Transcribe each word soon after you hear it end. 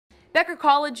Becker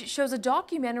College shows a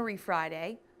documentary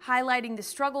Friday highlighting the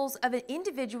struggles of an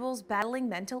individuals battling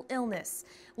mental illness.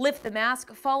 Lift the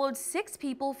Mask followed 6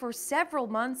 people for several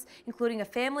months, including a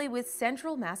family with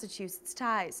central Massachusetts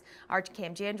ties. Our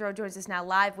Cam Jandrow joins us now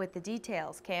live with the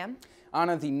details. Cam?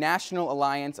 Anna, the National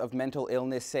Alliance of Mental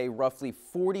Illness say roughly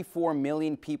 44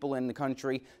 million people in the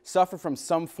country suffer from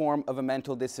some form of a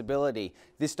mental disability.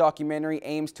 This documentary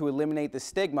aims to eliminate the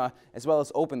stigma as well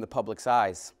as open the public's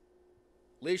eyes.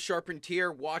 Liz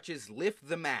Charpentier watches Lift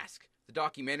the Mask. The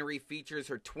documentary features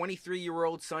her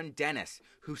 23-year-old son, Dennis,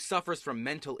 who suffers from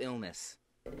mental illness.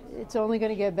 It's only going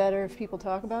to get better if people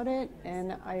talk about it,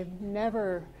 and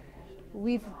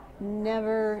we've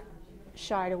never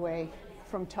shied away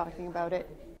from talking about it.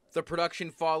 The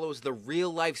production follows the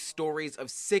real-life stories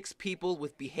of 6 people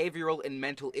with behavioral and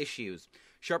mental issues.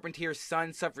 Charpentier's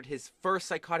son suffered his first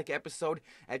psychotic episode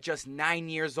at just 9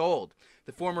 years old.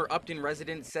 The former Upton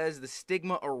resident says the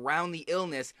stigma around the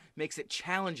illness makes it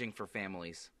challenging for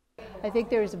families. I think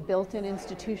there is a built-in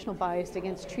institutional bias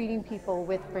against treating people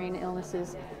with brain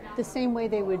illnesses the same way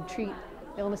they would treat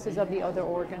illnesses of the other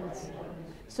organs.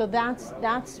 So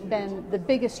that's been the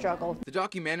biggest struggle. The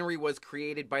documentary was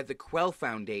created by the Quell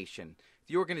Foundation.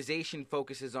 The organization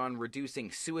focuses on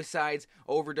reducing suicides,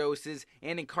 overdoses,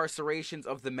 and incarcerations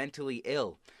of the mentally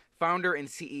ill. Founder and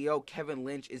CEO Kevin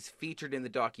Lynch is featured in the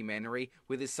documentary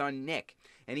with his son Nick,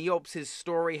 and he hopes his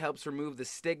story helps remove the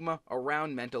stigma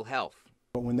around mental health.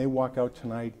 But when they walk out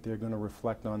tonight, they're going to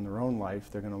reflect on their own life.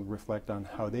 They're going to reflect on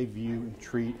how they view and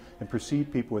treat and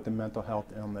perceive people with a mental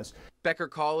health illness. Becker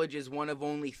College is one of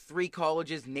only 3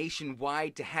 colleges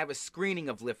nationwide to have a screening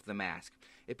of Lift the Mask.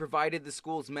 It provided the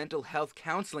school's mental health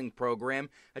counseling program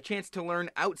a chance to learn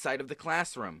outside of the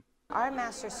classroom. Our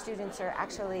master's students are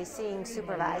actually seeing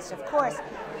supervised, of course,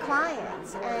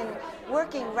 clients and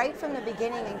working right from the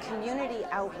beginning in community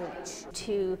outreach.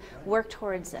 To work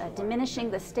towards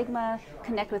diminishing the stigma,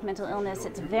 connect with mental illness,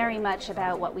 it's very much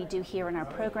about what we do here in our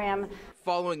program.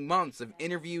 Following months of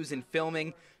interviews and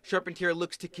filming, Charpentier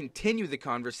looks to continue the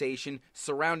conversation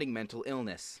surrounding mental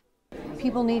illness.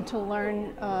 People need to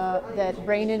learn that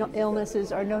brain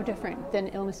illnesses are no different than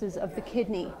illnesses of the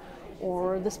kidney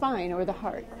or the spine or the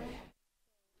heart.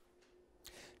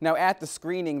 Now at the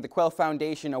screening, the Quell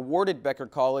Foundation awarded Becker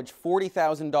College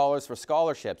 $40,000 for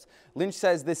scholarships. Lynch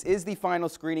says this is the final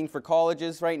screening for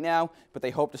colleges right now, but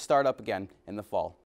they hope to start up again in the fall.